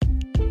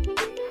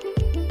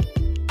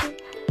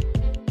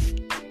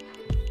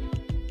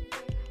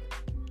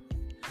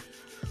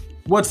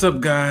What's up,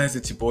 guys?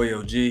 It's your boy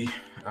OG.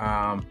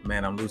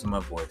 Man, I'm losing my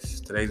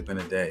voice. Today's been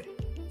a day.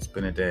 It's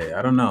been a day.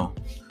 I don't know.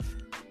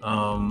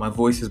 My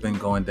voice has been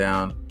going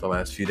down the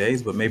last few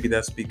days, but maybe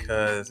that's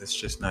because it's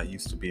just not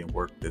used to being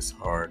worked this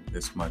hard,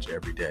 this much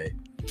every day.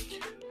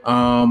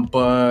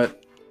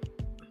 But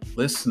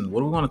listen,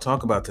 what do we want to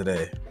talk about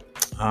today?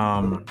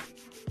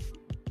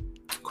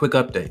 Quick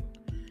update.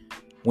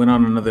 Went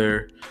on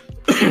another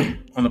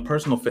on a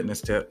personal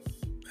fitness tip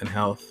and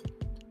health.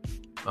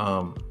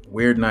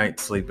 Weird night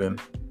sleeping.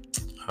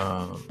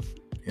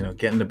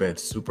 Getting to bed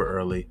super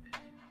early,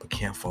 but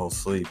can't fall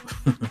asleep.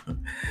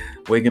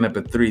 Waking up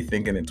at 3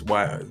 thinking it's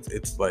wild.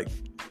 It's like,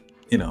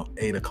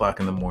 8 o'clock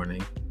in the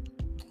morning.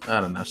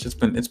 I don't know.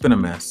 It's been a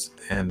mess.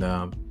 And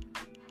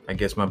I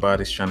guess my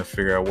body's trying to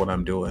figure out what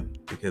I'm doing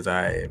because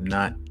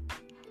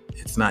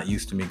it's not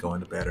used to me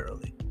going to bed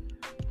early.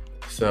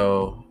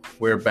 So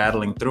we're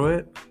battling through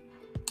it.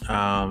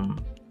 I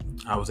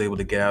was able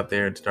to get out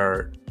there and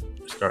start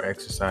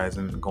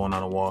exercising, going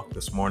on a walk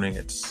this morning.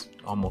 It's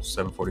almost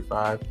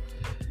 7:45,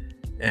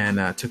 and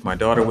I took my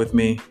daughter with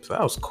me, so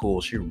that was cool.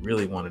 She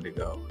really wanted to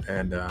go,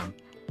 and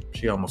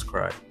she almost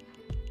cried.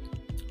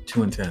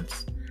 Too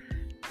intense.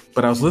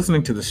 But I was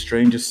listening to The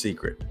Strangest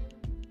Secret.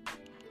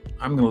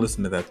 I'm going to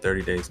listen to that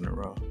 30 days in a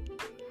row,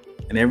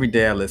 and every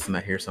day I listen,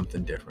 I hear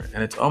something different,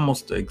 and it's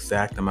almost the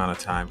exact amount of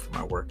time for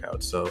my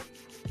workout, so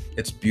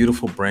it's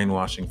beautiful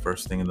brainwashing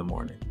first thing in the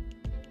morning.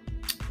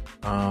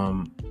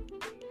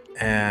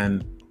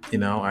 And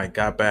I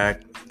got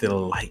back, did a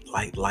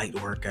light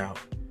workout,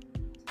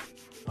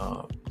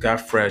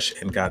 got fresh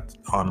and got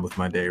on with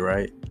my day,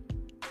 right?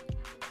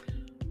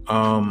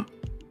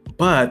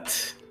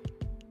 But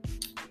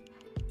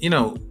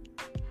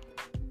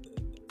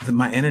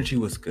my energy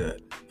was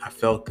good. I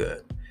felt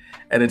good.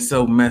 And it's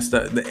so messed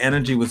up. The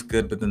energy was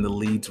good, but then the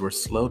leads were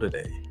slow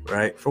today,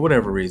 right? For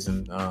whatever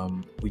reason,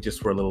 we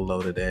just were a little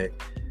low today.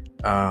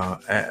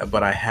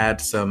 But I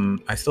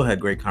still had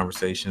great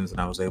conversations, and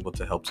I was able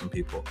to help some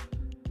people.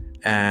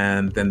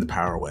 And then the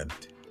power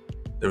went.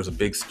 There was a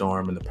big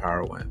storm and the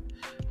power went.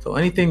 So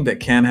anything that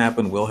can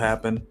happen will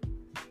happen,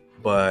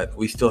 but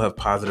we still have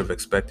positive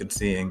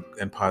expectancy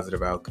and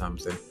positive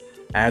outcomes. And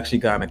I actually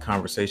got in a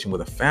conversation with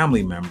a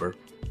family member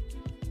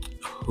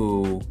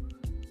who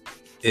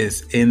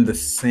is in the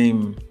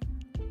same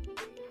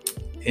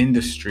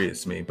industry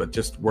as me, but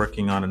just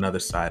working on another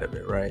side of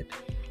it, right?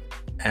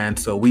 And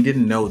so we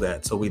didn't know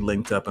that. So we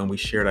linked up and we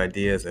shared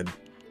ideas, and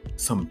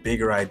some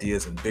bigger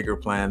ideas and bigger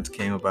plans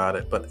came about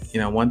it. But,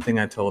 one thing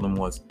I told him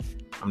was,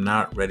 I'm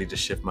not ready to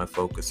shift my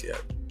focus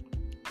yet.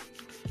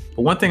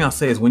 But one thing I'll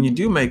say is when you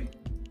do make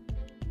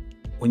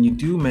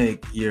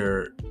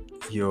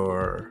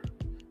your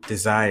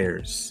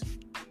desires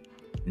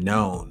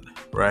known,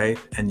 right?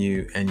 And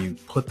you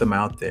put them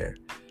out there,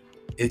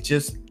 there's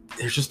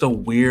just a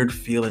weird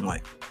feeling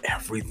like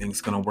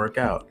everything's going to work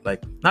out.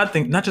 Like not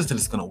just that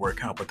it's going to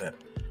work out, but that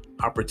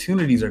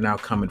opportunities are now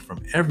coming from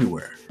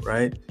everywhere,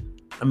 right?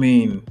 I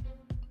mean,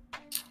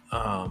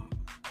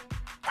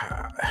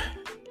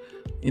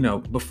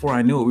 before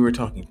I knew it, we were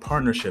talking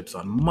partnerships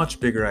on much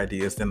bigger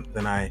ideas than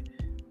I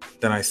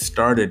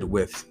started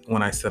with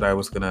when I said I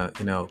was gonna,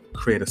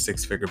 create a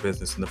 6-figure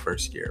business in the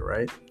first year,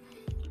 right?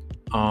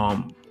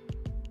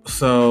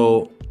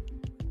 So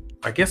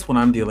I guess what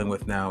I'm dealing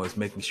with now is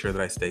making sure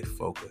that I stay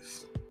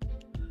focused.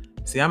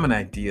 See, I'm an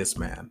ideas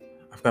man.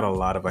 I've got a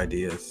lot of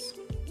ideas.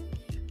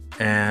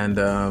 And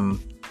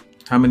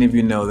how many of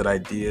you know that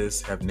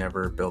ideas have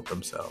never built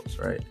themselves,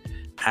 right?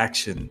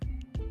 Action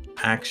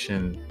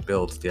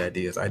builds the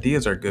ideas.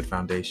 Ideas are a good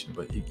foundation,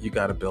 but you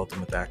got to build them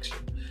with action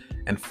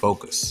and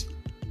focus.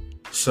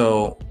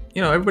 So,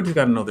 everybody's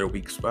got to know their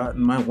weak spot.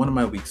 And one of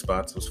my weak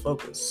spots was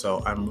focus.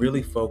 So I'm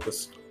really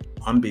focused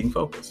on being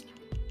focused.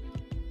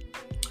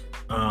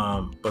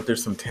 But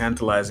there's some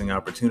tantalizing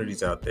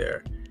opportunities out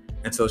there.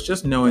 And so it's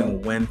just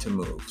knowing when to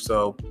move.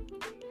 So,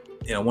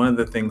 one of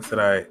the things that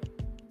I,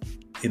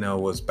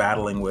 was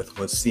battling with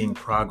was seeing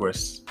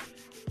progress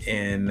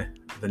in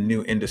the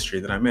new industry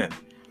that I'm in.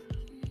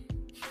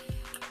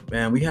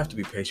 Man, we have to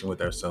be patient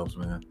with ourselves,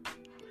 man.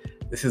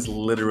 This is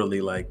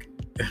literally like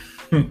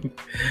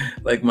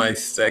my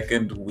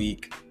second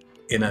week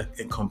in a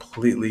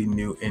completely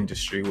new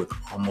industry with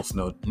almost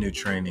no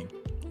training.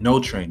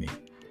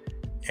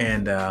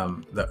 And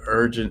the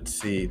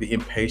urgency, the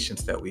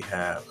impatience that we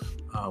have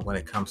when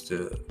it comes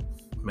to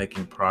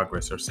making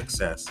progress or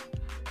success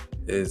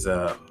is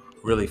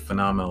really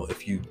phenomenal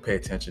if you pay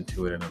attention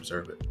to it and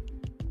observe it.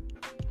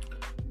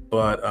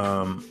 But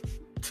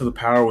so the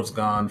power was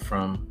gone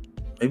for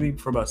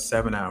about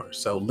 7 hours.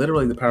 So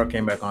literally the power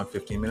came back on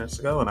 15 minutes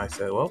ago, and I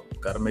said, well,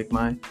 got to make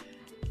my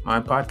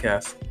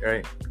podcast,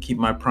 right? Keep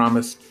my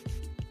promise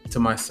to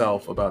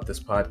myself about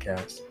this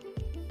podcast.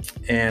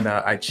 And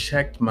I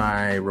checked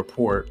my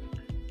report,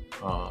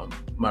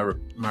 my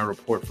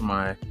report for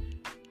my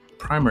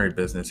primary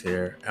business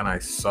here, and I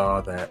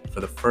saw that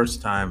for the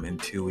first time in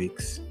 2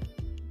 weeks,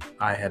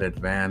 I had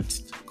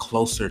advanced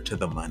closer to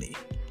the money.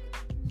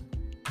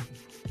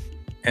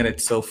 And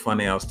it's so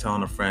funny. I was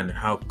telling a friend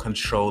how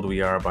controlled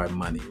we are by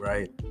money,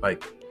 right?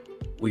 Like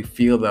we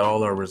feel that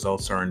all our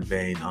results are in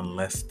vain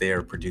unless they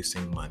are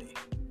producing money.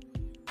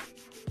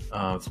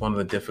 It's one of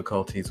the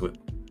difficulties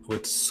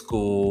with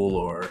school,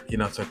 or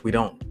it's like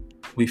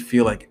we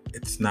feel like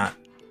it's not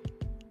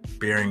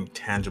bearing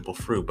tangible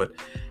fruit. But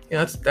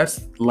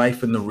that's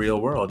life in the real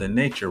world, in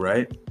nature,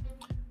 right?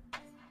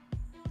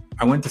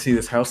 I went to see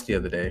this house the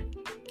other day.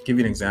 Give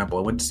you an example.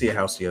 I went to see a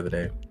house the other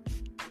day,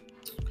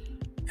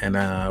 and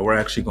we're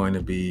actually going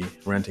to be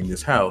renting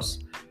this house.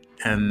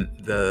 And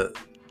the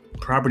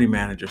property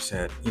manager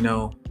said,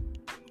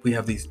 we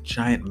have these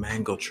giant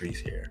mango trees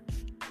here.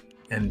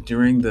 And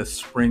during the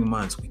spring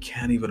months, we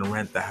can't even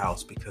rent the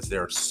house because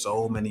there are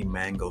so many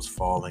mangoes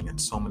falling and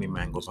so many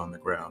mangoes on the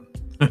ground.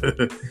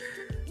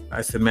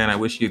 I said, man, I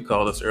wish you'd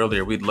called us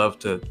earlier. We'd love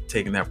to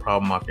taking that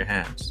problem off your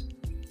hands.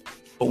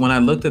 But when I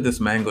looked at this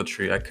mango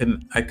tree, I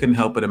couldn't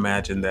help but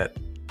imagine that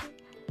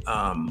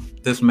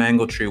this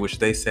mango tree, which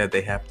they said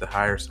they have to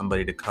hire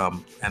somebody to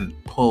come and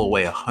pull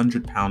away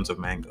 100 pounds of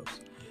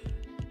mangoes.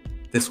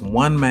 This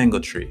one mango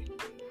tree,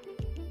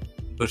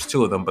 there's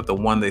two of them, but the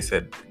one they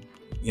said,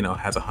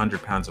 has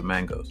 100 pounds of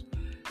mangoes,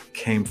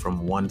 came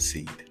from one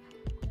seed.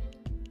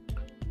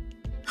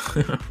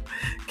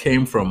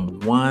 Came from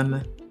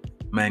one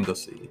mango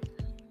seed.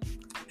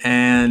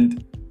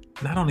 And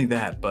not only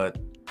that, but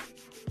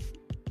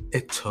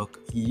it took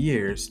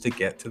years to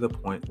get to the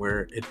point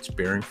where it's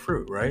bearing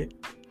fruit, right?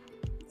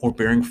 Or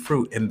bearing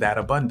fruit in that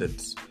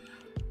abundance.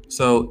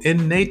 So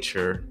in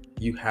nature,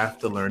 you have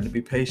to learn to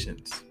be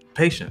patient.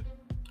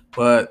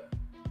 But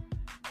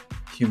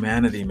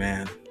humanity,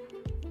 man,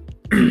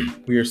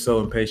 we are so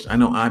impatient. I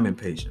know I'm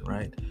impatient,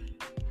 right?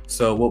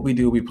 So what we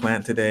do, we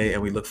plant today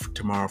and we look for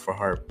tomorrow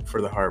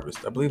for the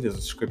harvest. I believe there's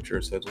a scripture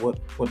that says,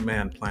 what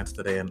man plants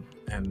today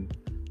and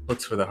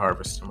looks for the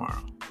harvest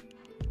tomorrow?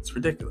 It's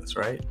ridiculous,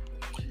 right?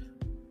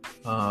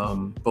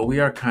 But we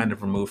are kind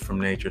of removed from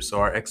nature, so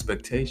our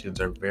expectations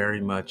are very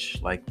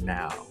much like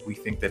now. We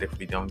think that if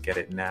we don't get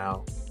it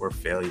now, we're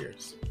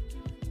failures.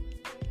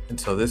 And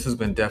so this has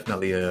been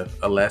definitely a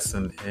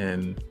lesson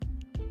in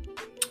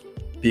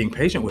being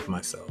patient with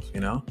myself,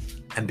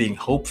 and being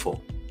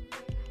hopeful,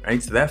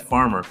 right? So that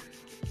farmer,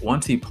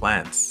 once he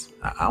plants,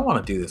 I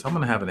want to do this. I'm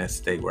going to have an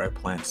estate where I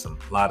plant a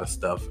lot of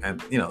stuff.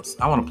 And,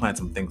 I want to plant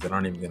some things that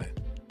aren't even going to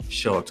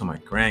show up to my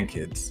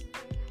grandkids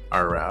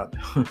are around.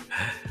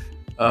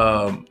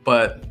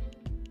 But,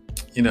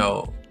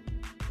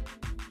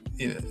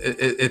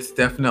 it's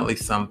definitely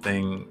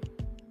something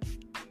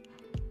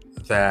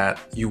that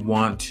you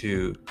want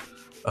to,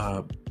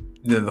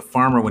 the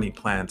farmer, when he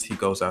plants, he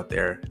goes out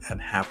there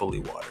and happily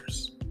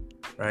waters,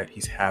 right?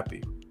 He's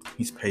happy.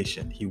 He's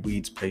patient. He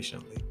weeds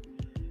patiently.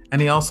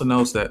 And he also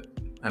knows that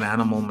an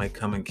animal may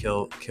come and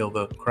kill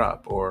the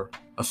crop, or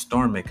a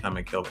storm may come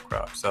and kill the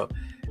crop. So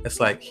it's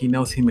like he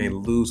knows he may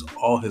lose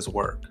all his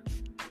work,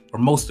 or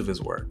most of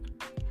his work,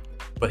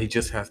 but he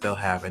just has to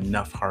have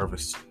enough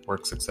harvest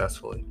work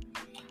successfully.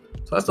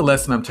 So that's the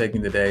lesson I'm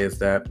taking today, is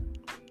that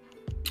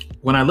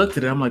when I looked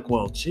at it, I'm like,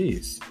 well,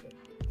 geez,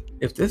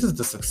 if this is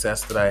the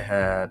success that I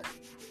had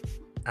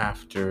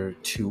after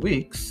 2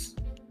 weeks,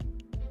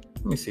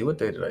 let me see, what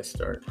day did I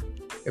start?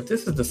 If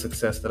this is the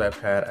success that I've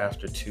had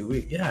after 2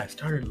 weeks, I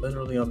started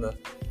literally on the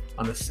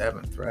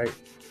 7th, right?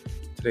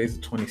 Today's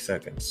the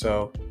 22nd.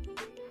 So,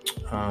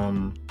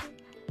 and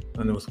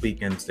there was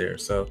weekends there.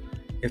 So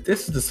if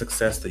this is the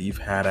success that you've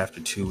had after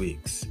 2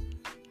 weeks,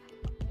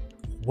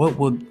 what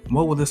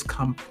will this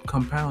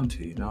compound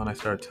to? And I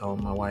started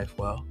telling my wife,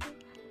 well,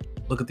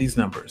 look at these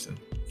numbers, and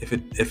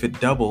if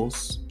it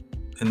doubles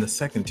in the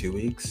second 2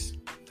 weeks,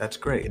 that's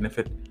great. And if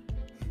it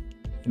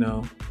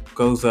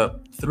goes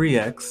up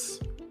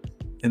 3x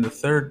in the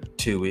third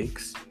 2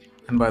 weeks,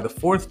 and by the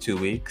fourth 2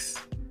 weeks,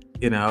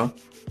 and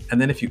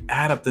then if you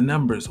add up the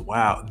numbers,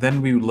 wow,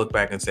 then we would look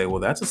back and say, well,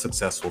 that's a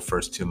successful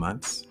first 2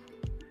 months.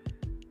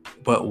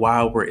 But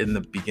while we're in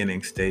the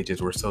beginning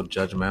stages, we're so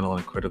judgmental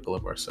and critical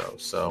of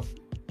ourselves. So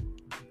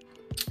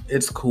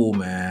it's cool,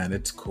 man.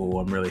 It's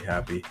cool. I'm really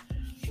happy.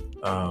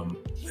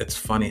 It's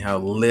funny how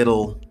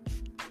little,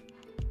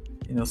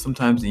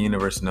 sometimes the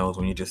universe knows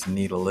when you just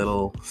need a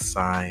little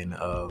sign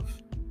of,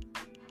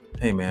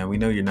 hey man, we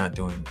know you're not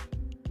doing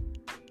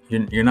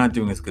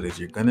as good as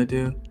you're gonna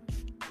do,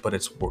 but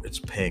it's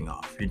paying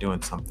off. You're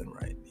doing something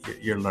right.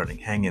 You're learning.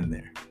 Hang in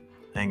there.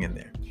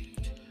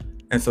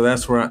 And so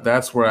that's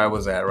where I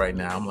was at right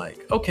now. I'm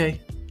like,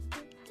 okay,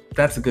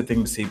 that's a good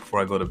thing to see before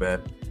I go to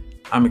bed.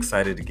 I'm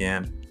excited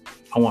again.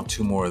 I want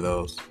 2 more of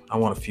those. I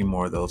want a few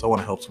more of those. I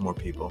want to help some more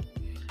people.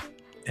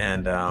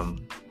 And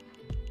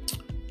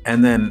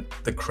then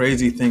the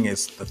crazy thing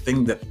is, the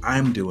thing that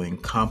I'm doing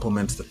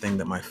complements the thing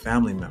that my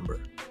family member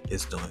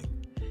is doing.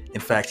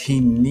 In fact, he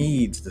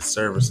needs the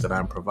service that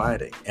I'm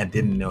providing and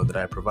didn't know that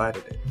I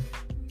provided it.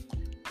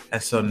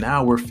 And so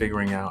now we're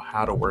figuring out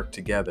how to work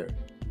together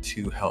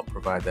to help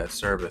provide that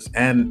service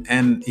and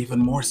even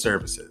more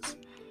services.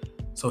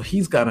 So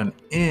he's got an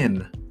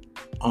in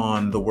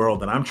on the world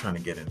that I'm trying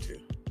to get into.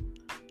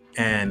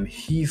 And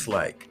he's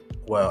like,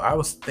 well, I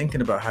was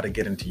thinking about how to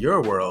get into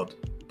your world,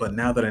 but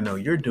now that I know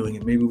you're doing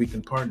it, maybe we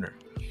can partner.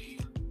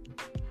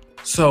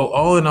 So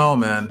all in all,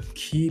 man,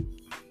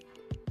 keep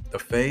the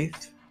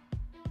faith,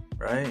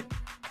 right?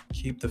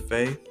 Keep the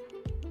faith,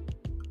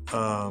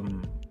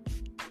 um,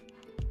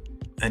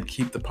 and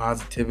keep the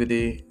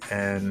positivity,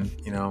 and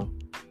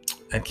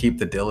and keep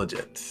the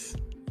diligence.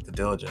 The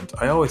diligence.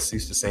 I always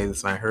used to say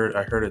this, and I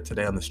heard it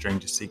today on The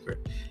Strangest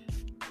Secret.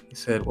 He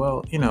said,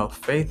 well,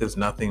 faith is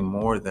nothing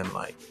more than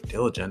like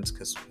diligence,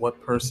 because what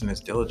person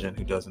is diligent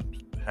who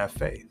doesn't have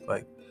faith?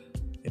 Like,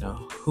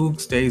 who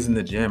stays in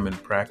the gym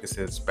and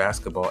practices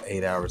basketball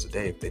 8 hours a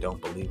day if they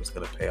don't believe it's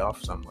going to pay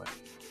off somewhere,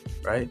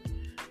 right?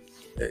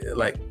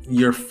 Like,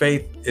 your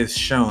faith is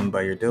shown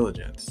by your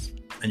diligence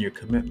and your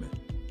commitment.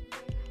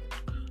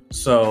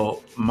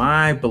 So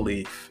my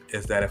belief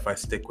is that if I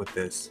stick with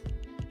this,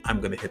 I'm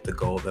going to hit the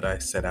goal that I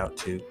set out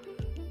to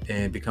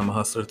and become a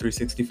hustler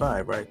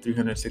 365, right?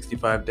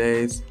 365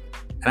 days.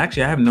 And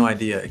actually, I have no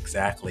idea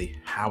exactly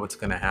how it's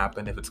going to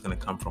happen, if it's going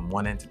to come from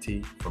one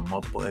entity, from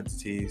multiple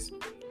entities.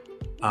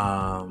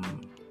 I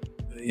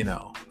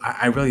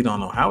really don't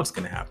know how it's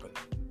going to happen.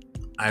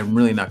 I'm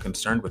really not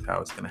concerned with how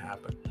it's going to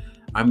happen.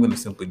 I'm going to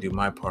simply do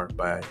my part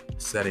by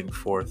setting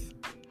forth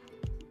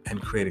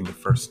and creating the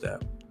first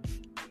step.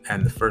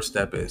 And the first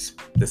step is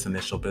this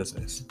initial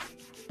business.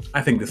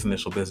 I think this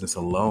initial business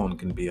alone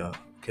can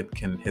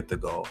hit the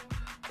goal.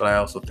 But I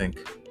also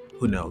think,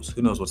 who knows?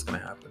 Who knows what's going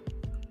to happen?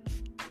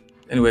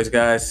 Anyways,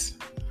 guys,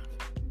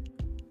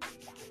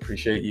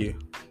 appreciate you.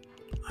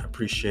 I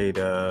appreciate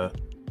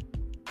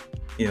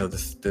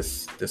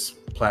this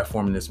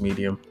platform and this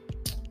medium,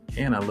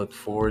 and I look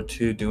forward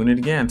to doing it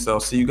again. So I'll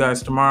see you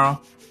guys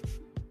tomorrow.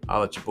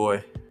 I'll let you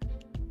boy.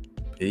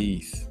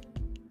 Peace.